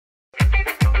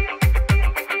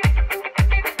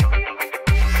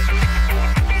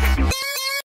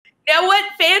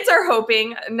are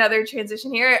hoping, another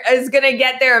transition here, is going to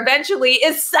get there eventually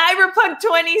is Cyberpunk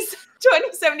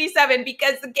 2077,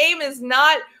 because the game is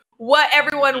not what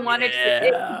everyone wanted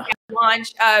to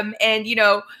launch. And, you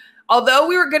know, although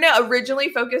we were going to originally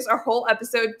focus our whole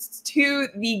episode to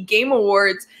the Game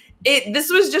Awards,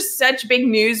 this was just such big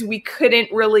news. We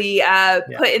couldn't really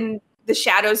put in the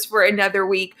shadows for another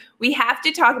week. We have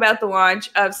to talk about the launch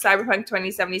of Cyberpunk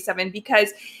 2077,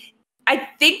 because I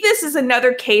think this is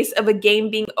another case of a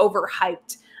game being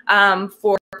overhyped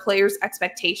for players'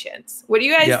 expectations. What do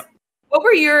you guys, what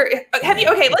were your,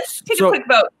 let's take a quick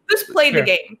vote. Who's played the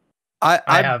game?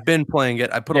 I've been playing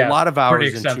it. I put a lot of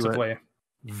hours into it.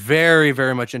 Very,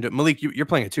 very much into it. Malik, you're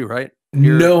playing it too, right?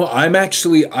 No,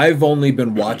 I've only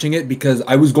been watching it because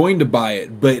I was going to buy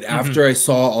it, but after I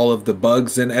saw all of the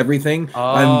bugs and everything,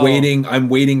 I'm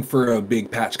waiting for a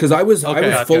big patch, because I was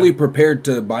fully prepared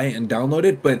to buy it and download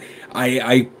it, but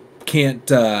I can't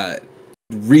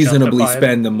reasonably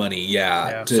spend the money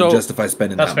to justify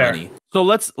spending that money. So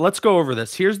let's go over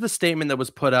this. Here's the statement that was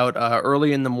put out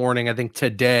early in the morning, I think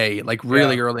today, like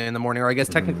really early in the morning, or I guess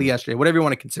technically yesterday, whatever you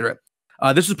want to consider it.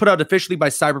 This was put out officially by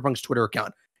Cyberpunk's Twitter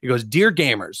account. It goes, "Dear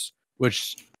gamers,"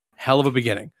 which hell of a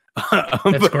beginning.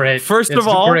 It's great. First of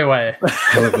all, great way.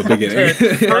 Hell of a beginning.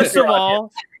 First of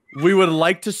all, we would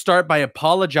like to start by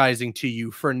apologizing to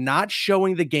you for not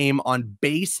showing the game on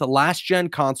base last-gen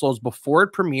consoles before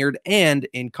it premiered, and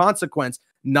in consequence,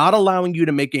 not allowing you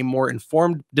to make a more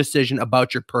informed decision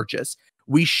about your purchase.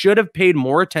 We should have paid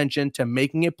more attention to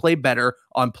making it play better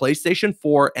on PlayStation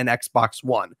 4 and Xbox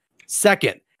One.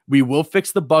 Second, we will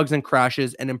fix the bugs and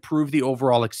crashes and improve the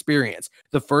overall experience.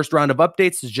 The first round of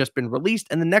updates has just been released,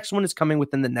 and the next one is coming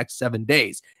within the next 7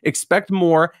 days. Expect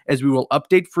more, as we will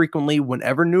update frequently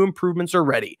whenever new improvements are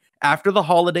ready. After the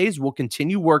holidays, we'll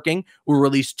continue working. We'll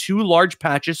release 2 large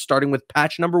patches, starting with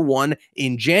patch number 1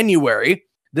 in January.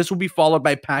 This will be followed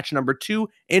by patch number 2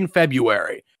 in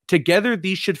February. Together,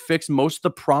 these should fix most of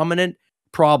the prominent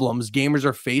problems gamers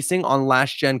are facing on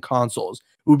last-gen consoles.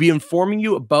 We'll be informing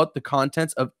you about the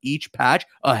contents of each patch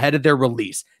ahead of their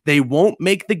release. They won't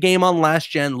make the game on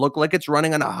last-gen look like it's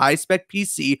running on a high-spec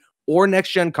PC or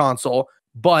next-gen console,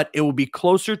 but it will be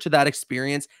closer to that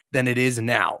experience than it is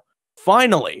now.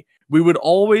 Finally, we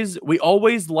always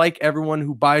like everyone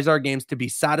who buys our games to be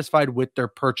satisfied with their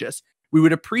purchase. We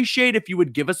would appreciate if you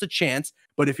would give us a chance,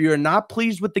 but if you are not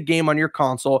pleased with the game on your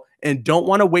console and don't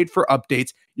want to wait for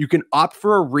updates, you can opt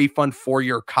for a refund for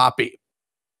your copy.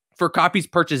 For copies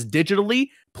purchased digitally,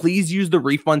 please use the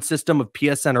refund system of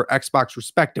PSN or Xbox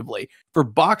respectively. For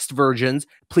boxed versions,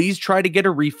 please try to get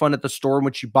a refund at the store in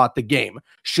which you bought the game.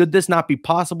 Should this not be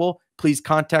possible, please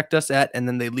contact us at, and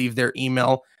then they leave their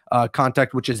email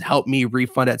contact, which is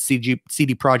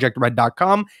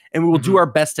helpme@cdprojectred.com, and we will do our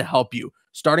best to help you.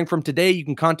 Starting from today, you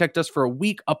can contact us for a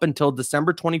week up until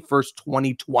December 21st,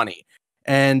 2020.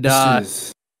 And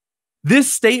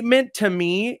this statement to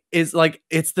me is like,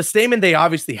 it's the statement they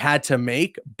obviously had to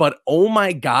make, but oh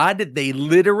my God, they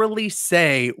literally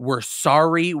say, "We're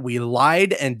sorry, we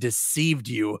lied and deceived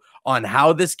you on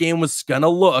how this game was gonna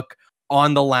look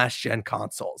on the last-gen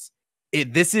consoles."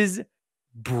 This is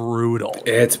brutal.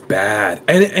 It's bad.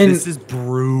 And this is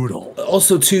brutal.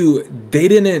 Also, too, they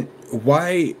didn't,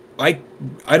 I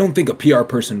don't think a PR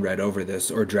person read over this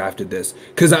or drafted this,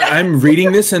 because I'm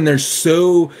reading this and there's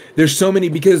so many,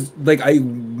 because like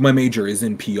my major is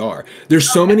in PR. There's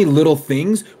so many little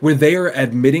things where they are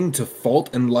admitting to fault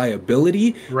and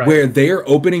liability, where they are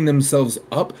opening themselves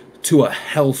up to a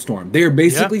hellstorm. They are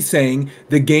basically saying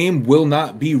the game will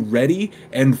not be ready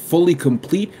and fully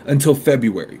complete until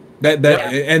February.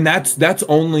 And that's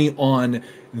only on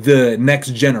the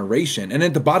next generation. And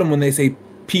at the bottom, when they say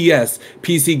PS,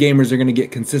 PC gamers are going to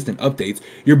get consistent updates,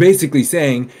 you're basically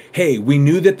saying, hey, we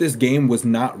knew that this game was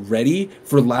not ready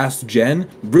for last gen,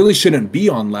 really shouldn't be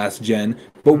on last gen,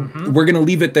 but we're going to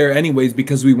leave it there anyways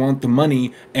because we want the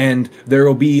money, and there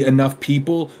will be enough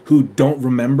people who don't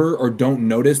remember or don't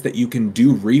notice that you can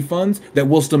do refunds that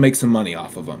we'll still make some money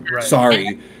off of them.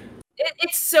 Sorry.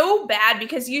 It's so bad,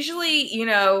 because usually, you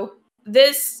know,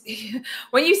 this,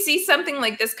 when you see something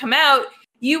like this come out,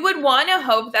 you would want to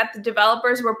hope that the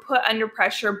developers were put under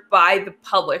pressure by the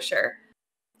publisher.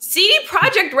 CD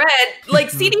Projekt Red, like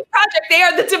CD Projekt, they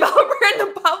are the developer and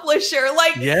the publisher.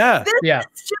 Like, this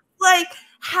is just like,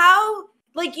 how,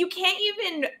 like, you can't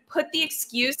even put the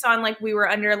excuse on, like, we were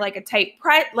under like a tight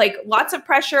like lots of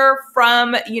pressure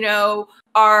from, you know,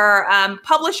 our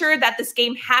publisher that this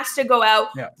game has to go out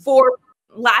for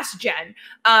last gen.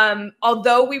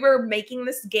 Although we were making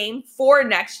this game for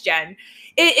next gen.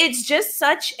 It's just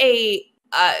such a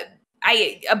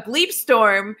bleep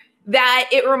storm that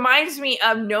it reminds me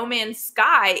of No Man's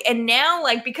Sky. And now,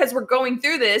 like, because we're going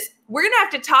through this, we're gonna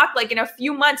have to talk like in a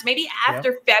few months, maybe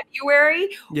after February,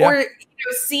 or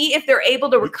see if they're able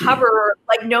to recover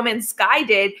like No Man's Sky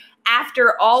did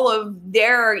after all of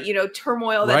their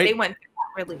turmoil that they went through.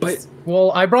 Release.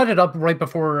 Well, I brought it up right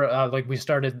before like we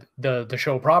started the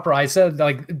show proper. I said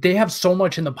like they have so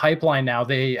much in the pipeline now.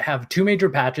 They have 2 major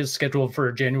patches scheduled for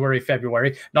January,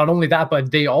 February. Not only that,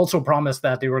 but they also promised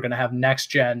that they were going to have next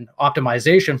gen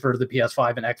optimization for the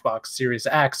PS5 and Xbox Series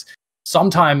X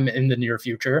sometime in the near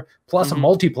future, plus a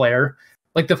multiplayer.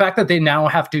 Like the fact that they now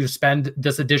have to spend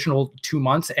this additional 2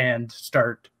 months and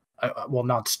start well,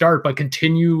 not start, but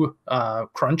continue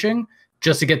crunching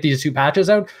just to get these 2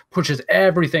 patches out pushes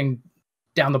everything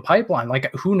down the pipeline.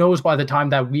 Like, who knows by the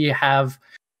time that we have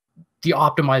the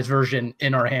optimized version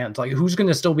in our hands, like who's going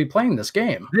to still be playing this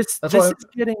game? This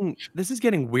is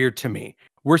getting weird to me.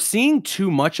 We're seeing too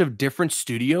much of different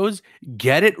studios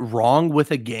get it wrong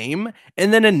with a game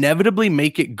and then inevitably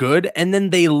make it good, and then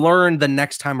they learn the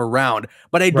next time around.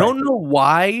 But I don't know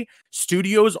why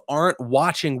studios aren't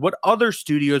watching what other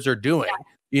studios are doing,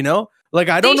 Like,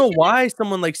 I don't know why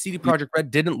someone like CD Projekt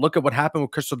Red didn't look at what happened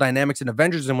with Crystal Dynamics and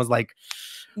Avengers and was like,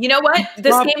 you know what?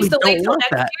 This game's delayed till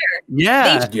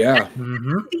next year.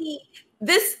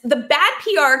 The bad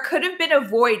PR could have been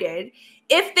avoided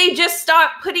if they just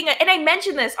stopped putting it. And I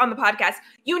mentioned this on the podcast.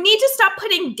 You need to stop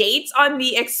putting dates on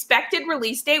the expected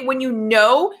release date when you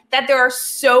know that there are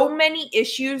so many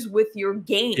issues with your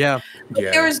game.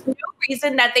 There's no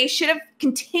reason that they should have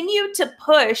continued to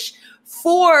push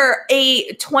for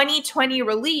a 2020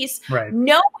 release,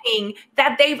 knowing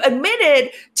that they've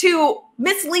admitted to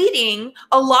misleading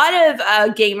a lot of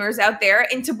gamers out there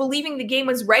into believing the game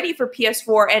was ready for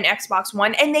PS4 and Xbox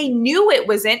One, and they knew it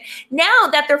wasn't. Now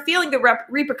that they're feeling the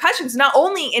repercussions, not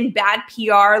only in bad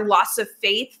PR, loss of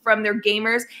faith from their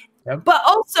gamers, but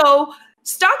also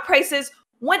stock prices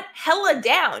went hella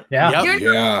down. You're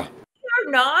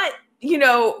not,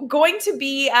 going to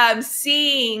be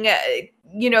seeing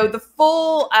the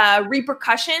full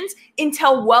repercussions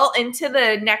until well into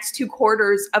the next 2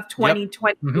 quarters of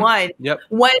 2021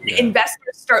 when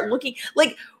investors start looking.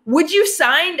 Like, would you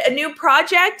sign a new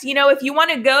project? If you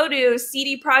want to go to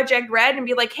CD Projekt Red and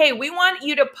be like, hey, we want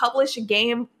you to publish a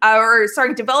game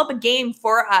develop a game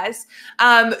for us.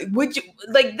 Would you,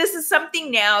 like, this is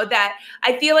something now that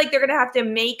I feel like they're going to have to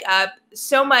make up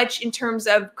so much in terms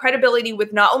of credibility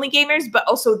with not only gamers, but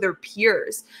also their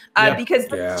peers, because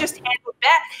let's just handle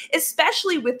that,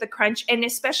 especially with the crunch, and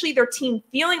especially their team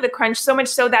feeling the crunch so much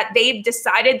so that they've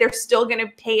decided they're still going to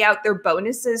pay out their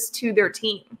bonuses to their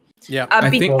team.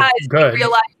 Because they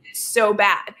realize it's so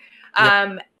bad.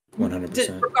 100%.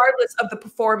 Regardless of the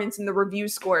performance and the review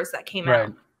scores that came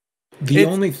out. The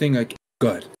only thing go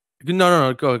ahead.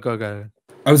 No, go ahead.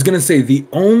 I was gonna say the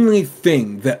only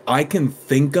thing that I can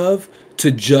think of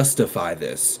to justify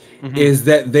this is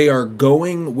that they are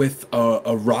going with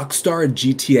a Rockstar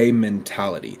GTA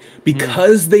mentality.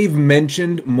 Because they've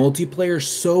mentioned multiplayer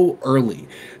so early,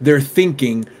 they're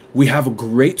thinking, we have a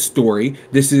great story.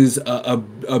 This is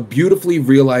a beautifully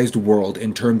realized world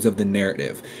in terms of the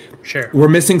narrative. We're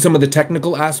missing some of the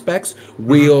technical aspects.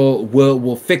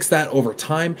 We'll fix that over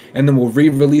time, and then we'll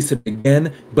re-release it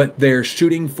again. But they're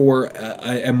shooting for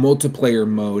a multiplayer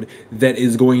mode that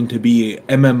is going to be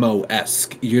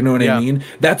MMO-esque. You know what I mean?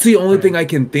 That's the only thing I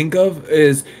can think of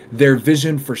is their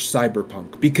vision for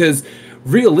Cyberpunk, because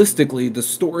realistically, the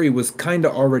story was kind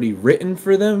of already written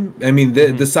for them. I mean,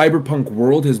 the Cyberpunk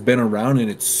world has been around, and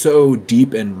it's so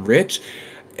deep and rich.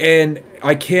 And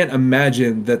I can't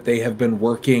imagine that they have been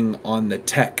working on the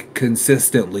tech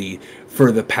consistently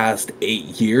for the past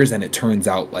 8 years, and it turns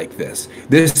out like this.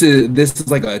 This is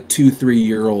like a 2-3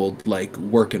 year old like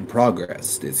work in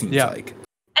progress. It seems like.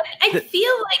 I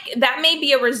feel like that may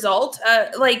be a result.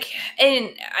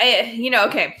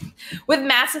 With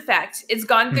Mass Effect, it's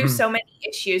gone through so many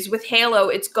issues. With Halo,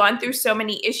 it's gone through so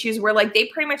many issues where like they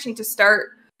pretty much need to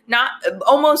start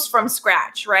almost from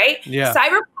scratch, right?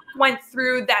 Cyberpunk went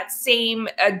through that same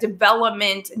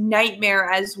development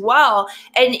nightmare as well.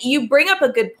 And you bring up a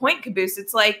good point, Caboose.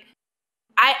 It's like,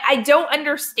 I don't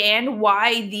understand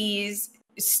why these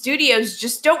studios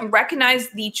just don't recognize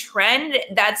the trend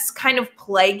that's kind of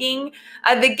plaguing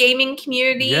the gaming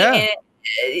community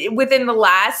within the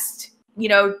last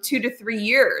 2 to 3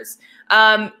 years.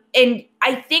 And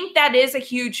I think that is a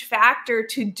huge factor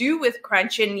to do with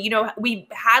crunch. And, we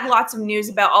had lots of news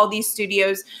about all these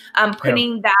studios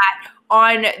putting that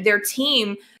on their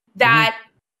team that,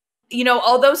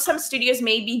 although some studios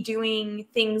may be doing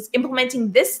things,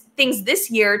 implementing things this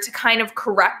year to kind of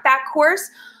correct that course,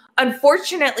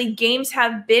 unfortunately, games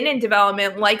have been in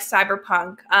development like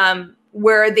Cyberpunk,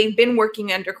 where they've been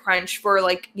working under crunch for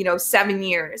 7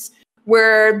 years,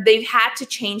 where they've had to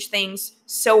change things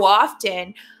so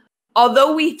often.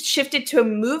 Although we've shifted to a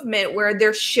movement where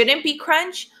there shouldn't be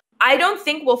crunch, I don't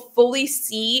think we'll fully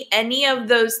see any of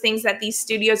those things that these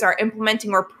studios are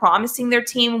implementing or promising their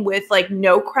team with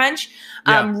no crunch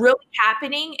really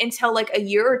happening until a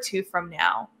year or two from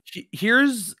now.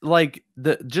 Here's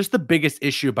the biggest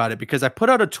issue about it, because I put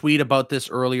out a tweet about this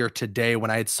earlier today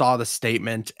when I saw the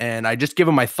statement, and I just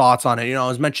given my thoughts on it. I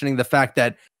was mentioning the fact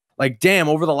that damn,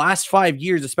 over the last 5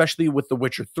 years, especially with The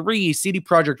Witcher 3, CD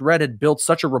Projekt Red had built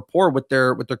such a rapport with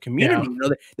their community.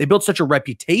 They built such a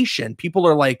reputation. People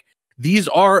are like,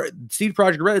 CD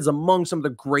Projekt Red is among some of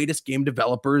the greatest game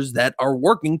developers that are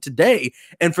working today.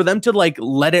 And for them to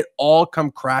let it all come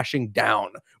crashing down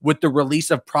with the release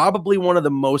of probably one of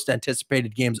the most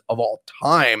anticipated games of all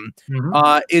time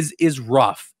is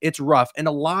rough. It's rough. And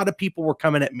a lot of people were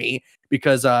coming at me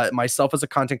because myself as a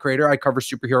content creator, I cover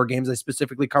superhero games. I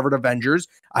specifically covered Avengers.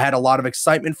 I had a lot of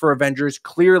excitement for Avengers.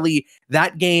 Clearly,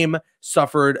 that game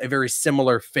suffered a very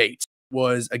similar fate. It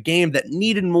was a game that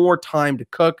needed more time to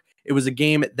cook. It was a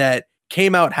game that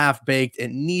came out half-baked. It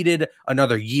needed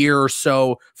another year or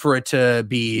so for it to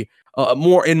be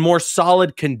more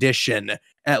solid condition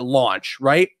at launch,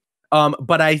 right?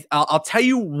 But I'll tell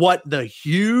you what the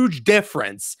huge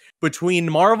difference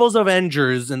between Marvel's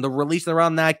Avengers and the release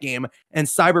around that game and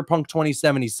Cyberpunk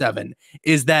 2077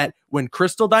 is that when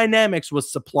Crystal Dynamics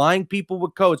was supplying people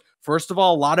with codes, first of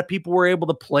all, a lot of people were able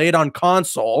to play it on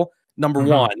console, number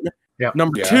one. Yep.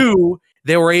 Number two,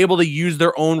 they were able to use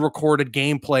their own recorded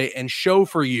gameplay and show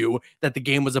for you that the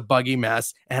game was a buggy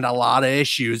mess and a lot of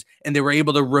issues, and they were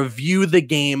able to review the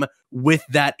game with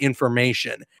that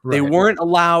information. Right. They weren't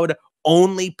allowed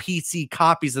only PC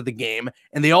copies of the game,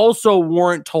 and they also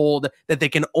weren't told that they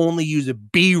can only use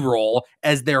B-roll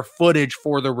as their footage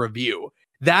for the review.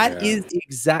 That is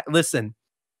listen,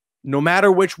 no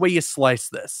matter which way you slice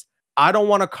this, I don't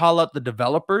want to call out the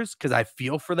developers because I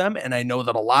feel for them, and I know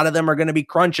that a lot of them are going to be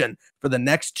crunching for the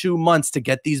next 2 months to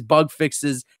get these bug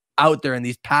fixes out there and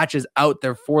these patches out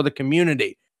there for the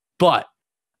community. But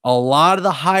a lot of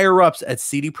the higher ups at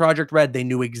CD Projekt Red, they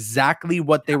knew exactly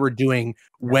what they were doing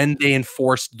when they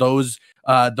enforced those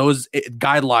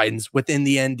guidelines within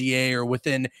the NDA or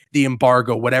within the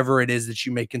embargo, whatever it is that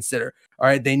you may consider. All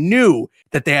right. They knew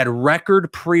that they had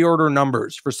record pre-order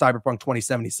numbers for Cyberpunk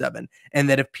 2077. And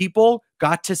that if people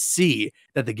got to see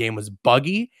that the game was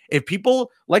buggy, if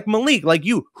people like Malik, like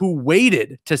you, who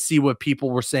waited to see what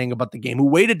people were saying about the game, who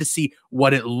waited to see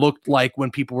what it looked like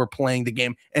when people were playing the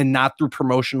game and not through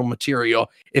promotional material,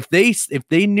 if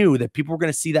they knew that people were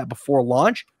going to see that before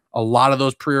launch, a lot of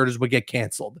those pre-orders would get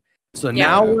canceled. So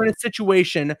now we're in a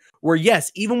situation where,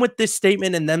 yes, even with this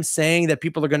statement and them saying that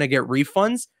people are going to get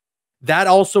refunds, that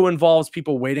also involves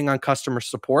people waiting on customer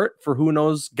support for who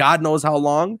knows, God knows how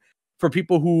long, for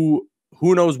people who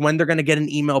knows when they're going to get an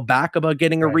email back about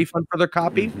getting a refund for their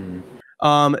copy.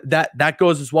 That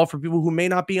goes as well for people who may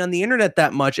not be on the internet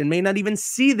that much and may not even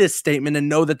see this statement and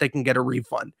know that they can get a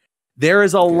refund. There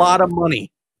is a lot of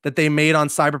money that they made on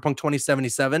Cyberpunk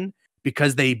 2077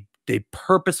 because they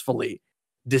purposefully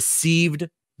deceived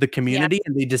the community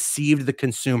and they deceived the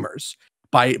consumers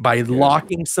by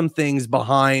locking some things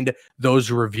behind those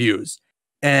reviews.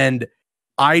 And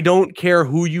I don't care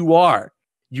who you are,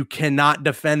 you cannot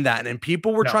defend that. And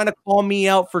people were trying to call me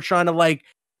out for trying to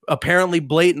apparently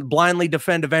blindly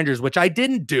defend Avengers, which I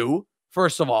didn't do,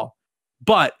 first of all,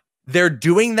 but they're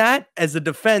doing that as a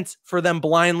defense for them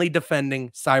blindly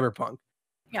defending Cyberpunk.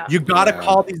 You got to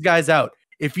call these guys out.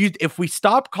 If we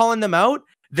stop calling them out,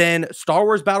 then Star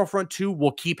Wars Battlefront 2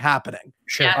 will keep happening.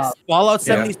 Fallout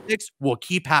 76 will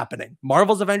keep happening.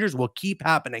 Marvel's Avengers will keep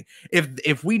happening.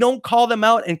 If we don't call them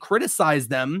out and criticize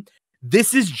them,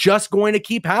 this is just going to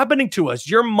keep happening to us.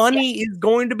 Your money is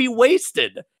going to be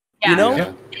wasted. You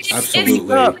know?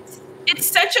 Absolutely. It's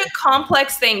such a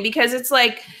complex thing because it's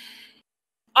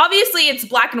obviously it's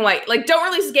black and white. Don't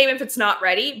release a game if it's not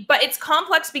ready, but it's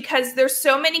complex because there's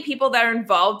so many people that are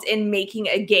involved in making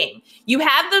a game. You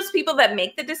have those people that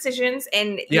make the decisions,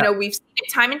 and you know, we've seen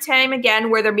it time and time again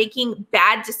where they're making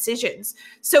bad decisions.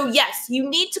 So yes, you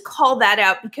need to call that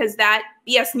out because that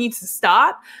BS needs to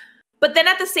stop. But then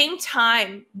at the same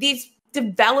time, these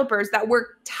developers that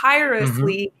work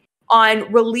tirelessly on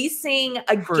releasing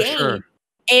a game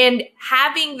and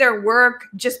having their work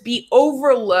just be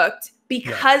overlooked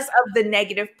because of the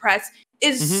negative press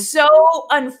is so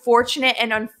unfortunate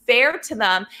and unfair to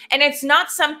them. And it's not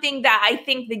something that I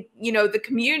think the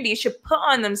community should put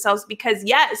on themselves, because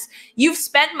yes, you've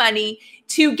spent money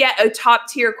to get a top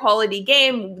tier quality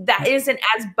game that isn't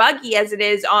as buggy as it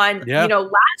is on,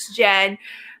 last gen,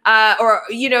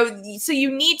 so you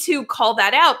need to call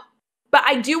that out. But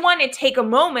I do want to take a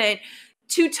moment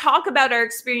to talk about our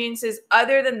experiences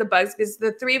other than the bugs, because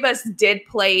the three of us did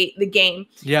play the game.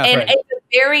 Yeah, and it's a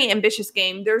very ambitious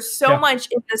game. There's so much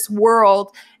in this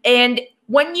world. And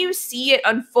when you see it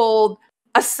unfold,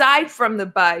 aside from the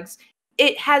bugs,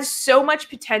 it has so much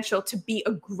potential to be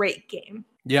a great game.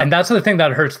 Yeah. And that's the thing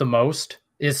that hurts the most,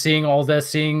 is seeing all this,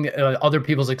 seeing other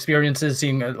people's experiences,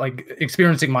 seeing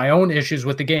experiencing my own issues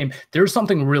with the game. There's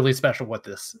something really special with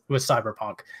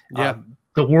Cyberpunk. Yeah.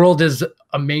 The world is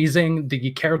amazing.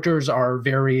 The characters are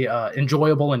very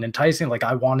enjoyable and enticing. Like,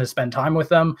 I want to spend time with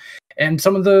them. And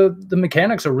some of the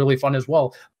mechanics are really fun as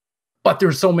well. But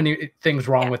there's so many things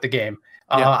wrong with the game.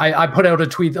 I put out a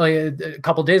tweet a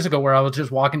couple days ago where I was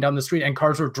just walking down the street and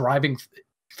cars were driving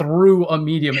through a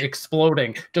medium,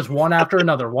 exploding, just one after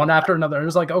another. And it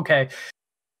was like, okay.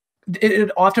 It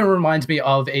often reminds me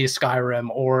of a Skyrim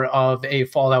or of a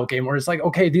Fallout game, where it's like,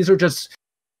 okay, these are just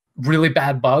really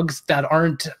bad bugs that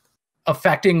aren't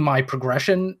affecting my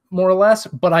progression, more or less,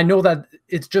 but I know that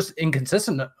it's just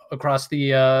inconsistent across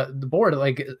the board.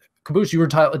 Like, Caboose, you were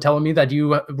telling me that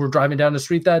you were driving down the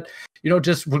street that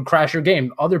just would crash your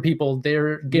game. Other people,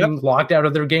 they're getting locked out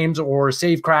of their games or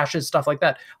save crashes, stuff like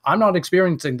that. I'm not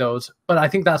experiencing those, but I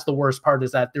think that's the worst part,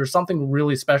 is that there's something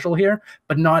really special here,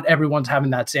 but not everyone's having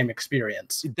that same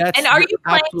experience. And are you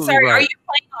playing? Sorry, right. Are you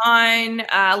playing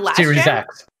on last Series gen?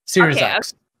 X? Series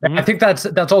X. I think that's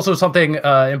also something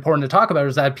important to talk about,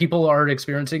 is that people are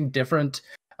experiencing different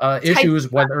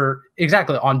issues, whether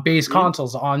on base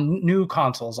consoles, on new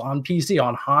consoles, on PC,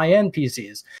 on high-end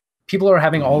PCs. People are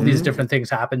having all these different things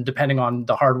happen depending on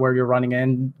the hardware you're running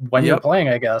in when you're playing,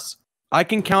 I guess. I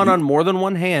can count on more than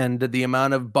one hand the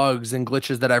amount of bugs and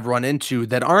glitches that I've run into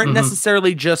that aren't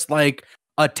necessarily just like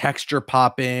a texture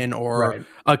pop in or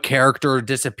a character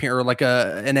disappear, or like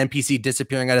an NPC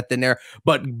disappearing out of thin air,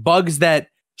 but bugs that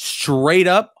straight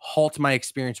up halt my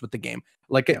experience with the game.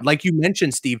 Like you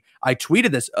mentioned, Steve, I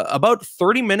tweeted this about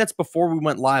 30 minutes before we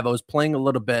went live. I was playing a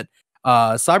little bit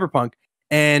Cyberpunk,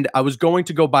 and I was going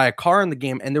to go buy a car in the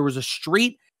game, and there was a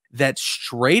street that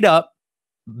straight up,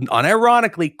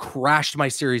 unironically, crashed my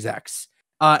Series X.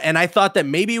 And I thought that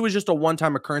maybe it was just a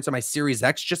one-time occurrence and my Series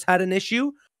X just had an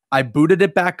issue. I booted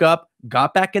it back up,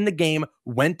 got back in the game,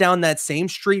 went down that same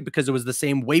street because it was the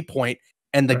same waypoint,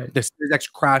 and the Series X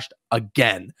crashed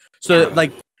again. So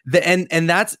like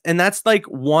that's like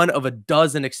one of a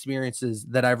dozen experiences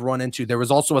that I've run into. There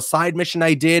was also a side mission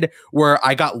I did where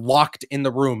I got locked in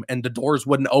the room and the doors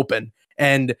wouldn't open.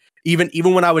 And even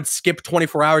when I would skip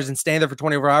 24 hours and stand there for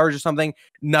 24 hours or something,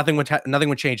 nothing would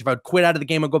change. If I would quit out of the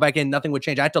game and go back in, nothing would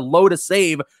change. I had to load a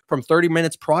save from 30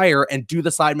 minutes prior and do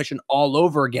the side mission all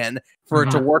over again for it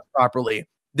to work properly.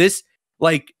 This,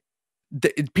 like,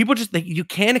 people just think you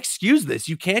can't excuse this.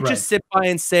 You can't just sit by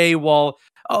and say, well,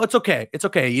 oh, it's okay. It's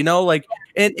okay. You know, like,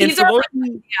 and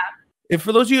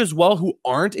for those of you as well who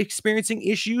aren't experiencing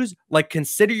issues, like,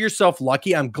 consider yourself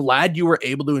lucky. I'm glad you were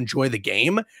able to enjoy the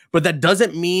game, but that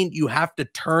doesn't mean you have to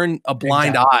turn a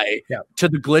blind eye to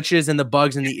the glitches and the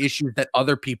bugs and the issues that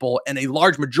other people and a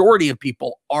large majority of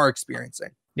people are experiencing.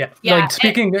 Yeah. Like,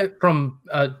 speaking from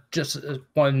just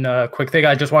one quick thing,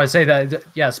 I just want to say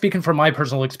that, speaking from my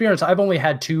personal experience, I've only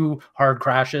had 2 hard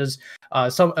crashes.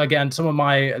 Some of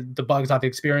the bugs I've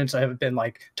experienced have been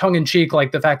like tongue in cheek,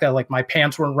 like the fact that like my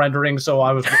pants weren't rendering, so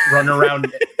I was running around,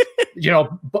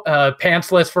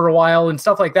 pantsless for a while and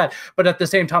stuff like that. But at the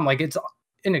same time, like, it's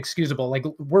inexcusable. Like,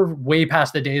 we're way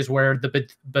past the days where the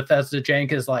Bethesda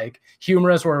jank is like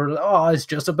humorous, where it's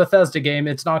just a Bethesda game,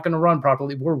 it's not going to run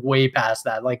properly. We're way past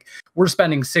that. Like, we're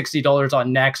spending $60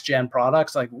 on next gen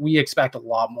products. Like, we expect a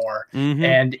lot more,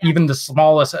 and even the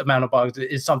smallest amount of bugs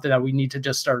is something that we need to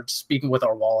just start speaking with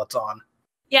our wallets on.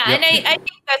 And I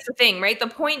think that's the thing, right? The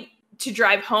point to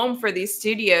drive home for these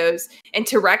studios and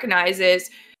to recognize is,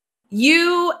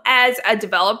 you as a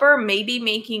developer may be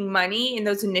making money in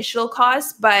those initial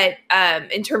costs, but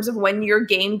in terms of when your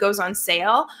game goes on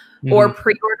sale or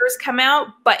pre-orders come out,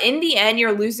 but in the end,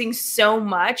 you're losing so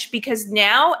much, because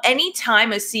now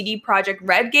anytime a CD Projekt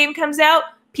Red game comes out,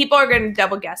 people are going to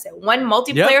double guess it. When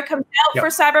multiplayer comes out for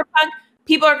Cyberpunk,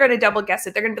 people are going to double guess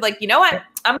it. They're going to be like, you know what?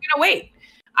 I'm going to wait.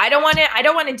 I don't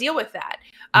want to deal with that.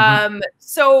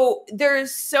 So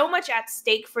there's so much at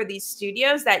stake for these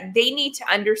studios that they need to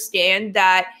understand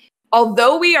that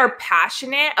although we are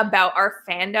passionate about our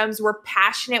fandoms, we're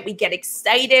passionate. We get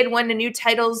excited when the new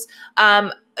titles,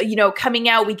 coming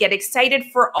out. We get excited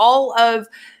for all of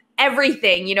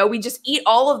everything. We just eat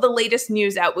all of the latest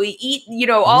news out. We eat,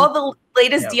 all of the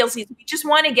latest DLCs. We just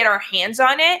want to get our hands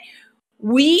on it.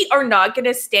 We are not going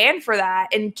to stand for that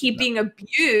and keep being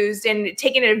abused and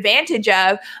taken advantage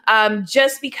of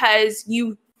just because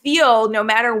you feel no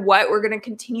matter what, we're going to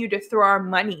continue to throw our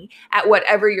money at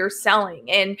whatever you're selling.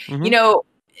 And,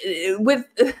 with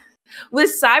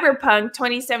Cyberpunk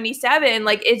 2077,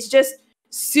 like, it's just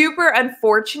super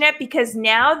unfortunate because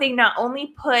now they not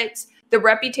only put the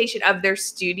reputation of their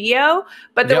studio,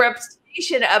 but the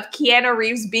reputation of Keanu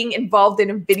Reeves being involved in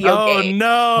a video game.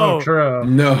 No. Oh, true.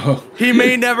 No. He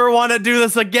may never want to do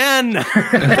this again. It's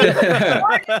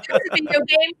a video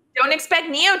game. Don't expect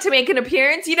Neo to make an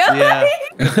appearance, Yeah.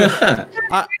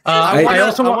 I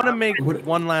also want to make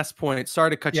one last point. Sorry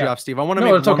to cut you off, Steve. I want to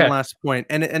make one last point.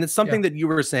 And it's something that you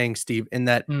were saying, Steve, in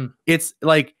that it's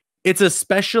like, it's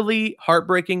especially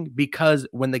heartbreaking because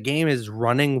when the game is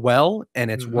running well and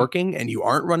it's working and you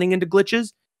aren't running into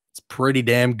glitches, it's pretty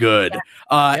damn good.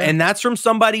 And that's from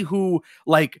somebody who,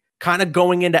 like, kind of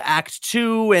going into Act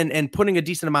 2 and putting a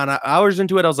decent amount of hours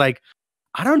into it. I was like,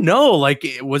 I don't know. Like,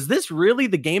 was this really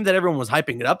the game that everyone was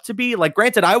hyping it up to be? Like,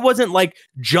 granted, I wasn't like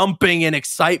jumping in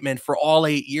excitement for all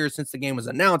 8 years since the game was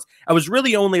announced. I was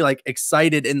really only like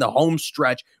excited in the home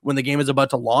stretch when the game was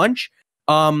about to launch.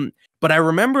 But I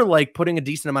remember like putting a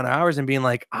decent amount of hours and being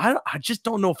like, I just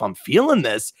don't know if I'm feeling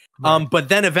this. But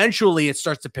then eventually it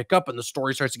starts to pick up and the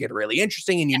story starts to get really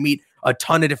interesting and you meet a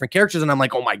ton of different characters. And I'm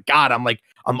like, oh my God,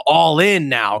 I'm all in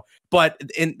now. But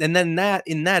and then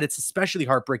in that, it's especially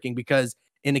heartbreaking because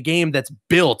in a game that's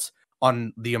built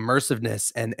on the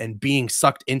immersiveness and being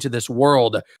sucked into this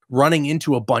world, running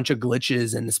into a bunch of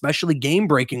glitches and especially game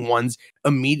breaking ones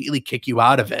immediately kick you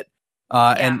out of it.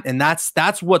 And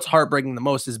that's what's heartbreaking the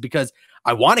most is because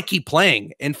I want to keep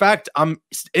playing. In fact, I'm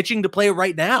itching to play it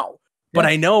right now. But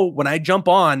I know when I jump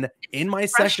on in my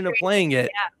session of playing it,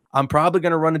 I'm probably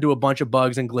going to run into a bunch of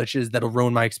bugs and glitches that'll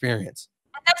ruin my experience.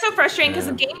 And that's so frustrating because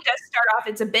the game does start off,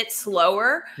 it's a bit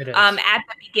slower at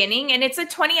the beginning. And it's a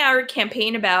 20-hour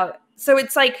campaign so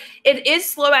it's like, it is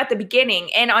slow at the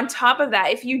beginning. And on top of that,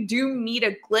 if you do meet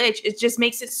a glitch, it just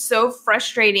makes it so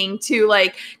frustrating to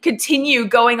like continue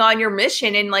going on your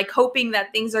mission and like hoping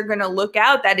that things are going to look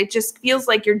out, that it just feels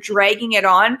like you're dragging it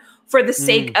on for the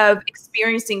sake of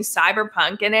experiencing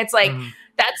Cyberpunk. And it's like,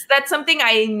 that's something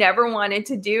I never wanted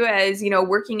to do as,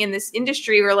 working in this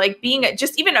industry or like being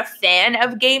just even a fan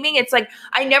of gaming. It's like,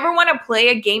 I never want to play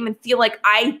a game and feel like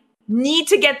I need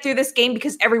to get through this game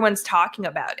because everyone's talking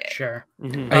about it. Sure.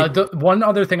 The one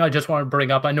other thing I just want to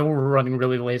bring up, I know we're running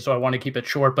really late, so I want to keep it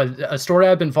short, but a story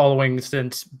I've been following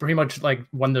since pretty much like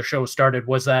when the show started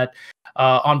was that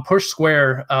on Push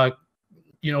Square,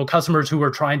 customers who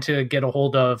were trying to get a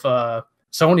hold of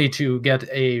Sony to get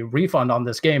a refund on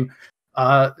this game,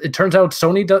 it turns out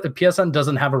PSN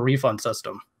doesn't have a refund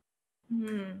system.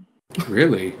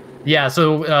 Really? Yeah,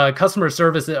 so customer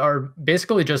service are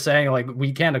basically just saying like,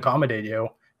 we can't accommodate you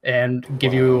and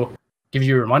give you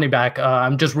your money back.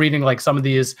 I'm just reading like some of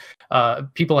these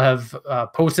people have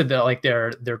posted that like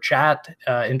their chat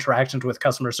interactions with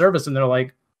customer service, and they're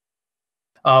like,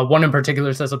 one in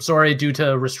particular says, "I'm sorry, due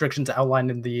to restrictions outlined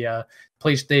in the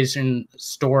PlayStation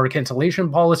Store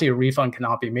cancellation policy, a refund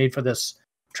cannot be made for this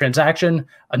transaction."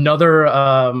 Another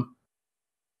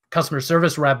customer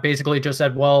service rep basically just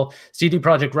said, well, CD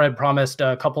Projekt Red promised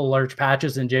a couple large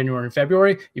patches in January and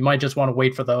February. You might just want to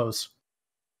wait for those.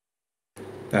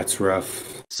 That's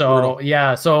rough. So,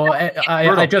 yeah. So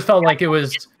I just felt like it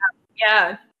was...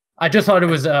 Yeah. I just thought it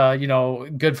was,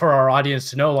 good for our audience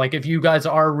to know, like, if you guys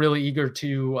are really eager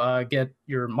to get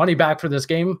your money back for this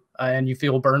game and you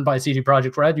feel burned by CD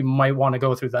Projekt Red, you might want to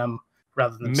go through them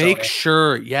rather than make Sony.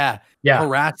 sure,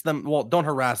 harass them. Well, don't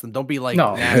harass them. Don't be like,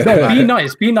 no, be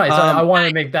nice. Be nice. I want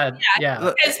to make that,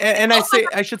 And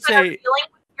I should say,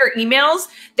 your emails,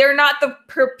 they're not the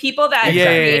people that.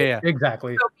 Yeah.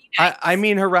 Exactly. So nice. I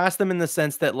mean, harass them in the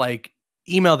sense that like,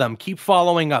 email them, keep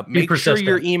following up, make sure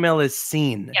your email is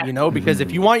seen. Because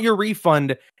if you want your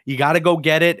refund, you got to go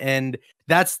get it. And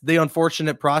that's the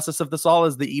unfortunate process of this all,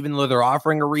 is that even though they're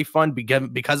offering a refund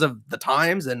because of the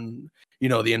times and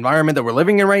the environment that we're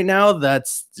living in right now,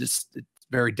 that's just, it's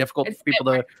very difficult for people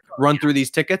to run through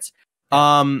these tickets.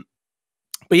 But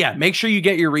yeah, make sure you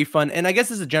get your refund. And I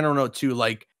guess as a general note too,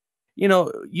 like, you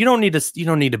don't need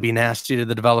to be nasty to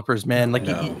the developers, man. Like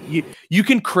you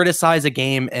can criticize a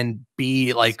game and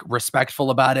be like respectful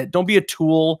about it. Don't be a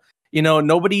tool. You know,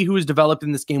 nobody who was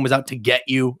developing this game was out to get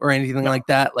you or anything like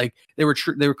that. Like they were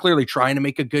clearly trying to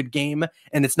make a good game,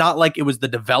 and it's not like it was the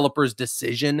developer's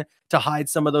decision to hide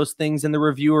some of those things in the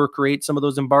review or create some of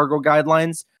those embargo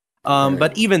guidelines.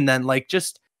 But even then, like,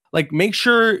 just like make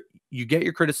sure you get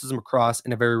your criticism across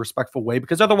in a very respectful way,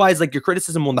 because otherwise, like, your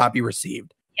criticism will not be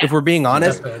received. Yeah. If we're being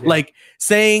honest, like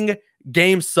saying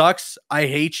game sucks, I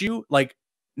hate you, like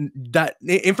that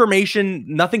information,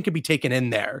 nothing can be taken in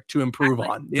there to improve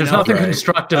on. There's nothing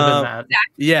constructive in that.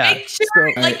 Yeah. Make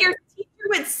sure, like your teacher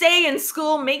would say in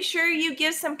school, make sure you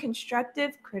give some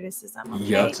constructive criticism. Okay?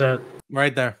 Yeah, that's it.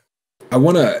 Right there.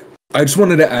 I just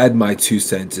wanted to add my 2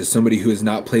 cents as somebody who has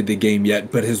not played the game yet,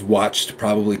 but has watched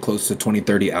probably close to 20,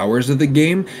 30 hours of the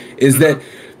game, is that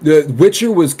The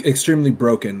Witcher was extremely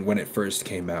broken when it first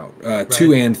came out,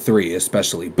 2 and 3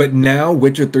 especially. But now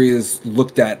Witcher 3 is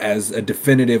looked at as a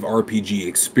definitive RPG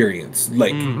experience,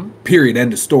 like period,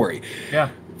 end of story. Yeah.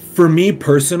 For me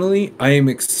personally, I am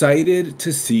excited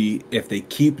to see if they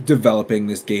keep developing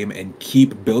this game and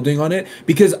keep building on it,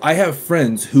 because I have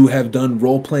friends who have done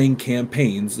role-playing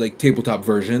campaigns, like tabletop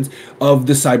versions of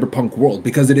the Cyberpunk world,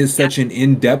 because it is such an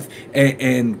in-depth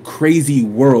and crazy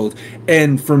world.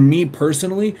 And for me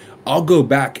personally, I'll go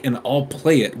back and I'll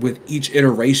play it with each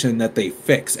iteration that they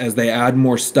fix, as they add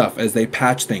more stuff, as they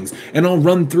patch things, and I'll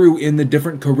run through in the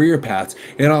different career paths,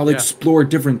 and I'll explore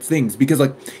different things, because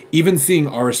like even seeing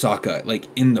Arasaka like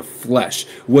in the flesh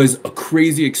was a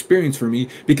crazy experience for me,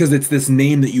 because it's this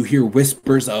name that you hear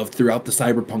whispers of throughout the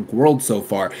Cyberpunk world so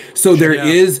far. So there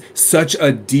is such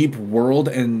a deep world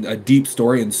and a deep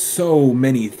story and so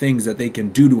many things that they can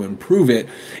do to improve it.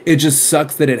 It just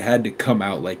sucks that it had to come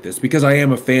out like this, because I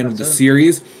am a fan of the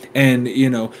series, and you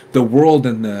know, the world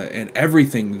and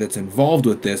everything that's involved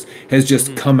with this has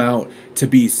just come out to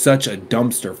be such a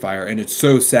dumpster fire, and it's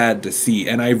so sad to see.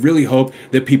 And I really hope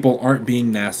that people aren't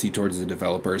being nasty towards the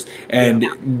developers,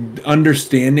 and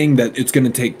understanding that it's going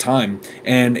to take time,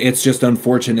 and it's just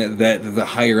unfortunate that the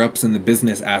higher ups in the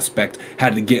business aspect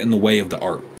had to get in the way of the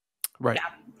art. Right.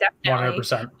 Yeah, definitely.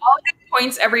 100%. All good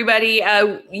points, everybody.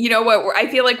 You know what? I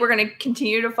feel like we're going to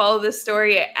continue to follow this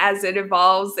story as it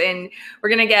evolves, and we're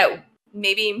going to get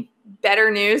maybe better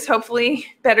news, hopefully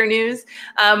better news,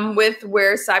 with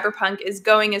where Cyberpunk is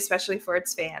going, especially for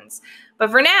its fans.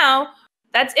 But for now,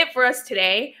 that's it for us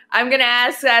today. I'm going to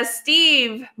ask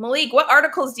Steve, Malik, what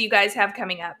articles do you guys have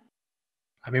coming up?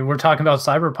 I mean, we're talking about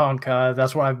Cyberpunk.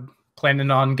 That's what I'm planning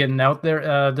on getting out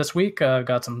there this week.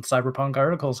 Got some Cyberpunk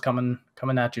articles coming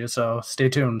at you, so stay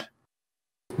tuned.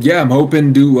 Yeah, I'm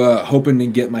hoping to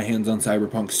get my hands on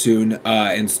Cyberpunk soon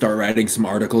and start writing some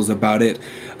articles about it.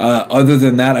 Other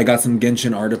than that, I got some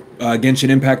Genshin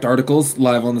Impact articles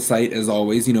live on the site as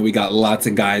always. You know, we got lots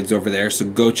of guides over there, so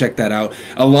go check that out.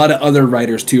 A lot of other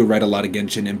writers too write a lot of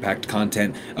Genshin Impact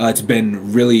content. It's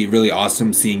been really, really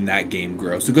awesome seeing that game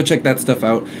grow. So go check that stuff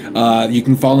out. You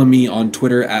can follow me on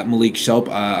Twitter at Malik Shelp.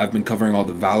 I've been covering all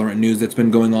the Valorant news that's been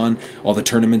going on, all the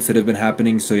tournaments that have been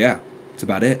happening. So yeah, that's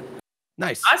about it.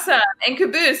 Nice. Awesome. And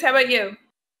Caboose, how about you?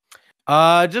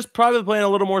 Just probably playing a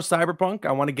little more Cyberpunk.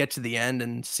 I want to get to the end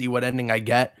and see what ending I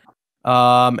get.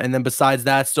 And then besides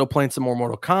that, still playing some more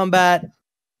Mortal Kombat.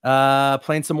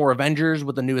 Playing some more Avengers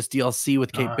with the newest DLC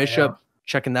with Kate Bishop. Yeah.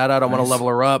 Checking that out. I want to level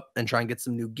her up and try and get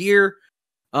some new gear.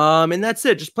 And that's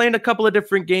it. Just playing a couple of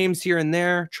different games here and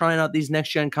there. Trying out these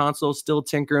next-gen consoles. Still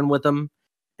tinkering with them.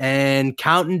 And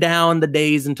counting down the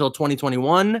days until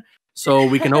 2021. So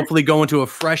we can hopefully go into a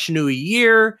fresh new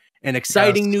year, an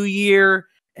exciting new year,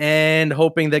 and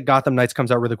hoping that Gotham Knights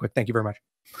comes out really quick. Thank you very much.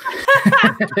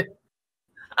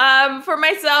 For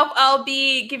myself, I'll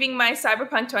be giving my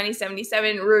Cyberpunk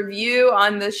 2077 review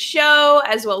on the show,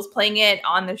 as well as playing it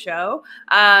on the show.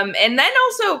 And then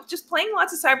also just playing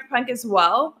lots of Cyberpunk as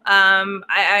well.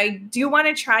 I do want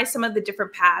to try some of the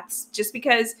different paths, just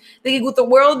because the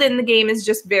world in the game is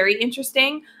just very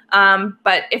interesting.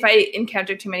 But if I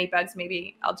encounter too many bugs,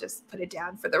 maybe I'll just put it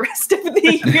down for the rest of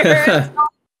the year.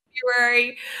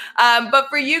 February. But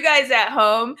for you guys at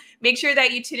home, make sure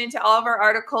that you tune into all of our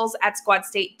articles at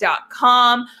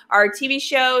squadstate.com, our TV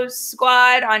show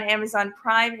Squad on Amazon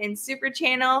Prime and Super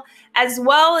Channel, as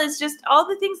well as just all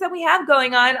the things that we have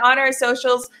going on our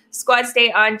socials, Squad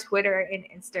State on Twitter and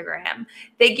Instagram.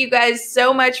 Thank you guys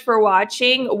so much for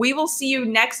watching. We will see you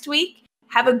next week.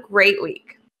 Have a great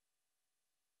week.